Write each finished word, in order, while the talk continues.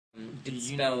Do It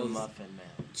you know the spells Muffin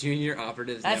Man? Junior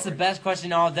Operatives That's the Network. best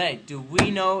question all day. Do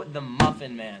we know the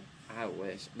Muffin Man? I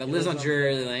wish. That He lives on lives on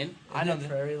Drury Lane. I know Isn't it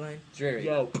Prairie Lane. Drury.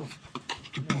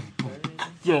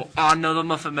 Yo, I know the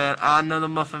Muffin Man. I know the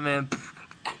Muffin Man.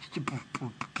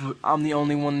 I'm the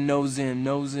only one who knows him.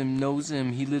 Knows him. Knows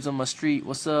him. He lives on my street.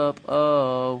 What's up?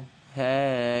 Oh,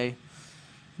 hey,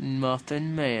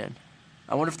 Muffin Man.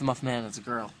 I wonder if the Muffin Man is a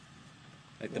girl.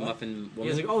 Like the What? Muffin He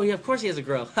has Woman. a, oh, yeah, of course he has a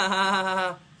girl. Ha ha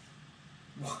ha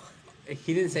ha.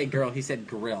 He didn't say girl, he said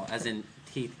grill, as in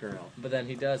teeth girl. But then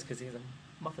he does because he has a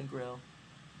muffin grill.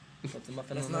 What's a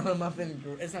muffin? It's on not there? a muffin.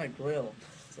 It's not a grill.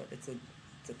 It's a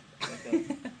like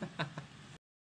a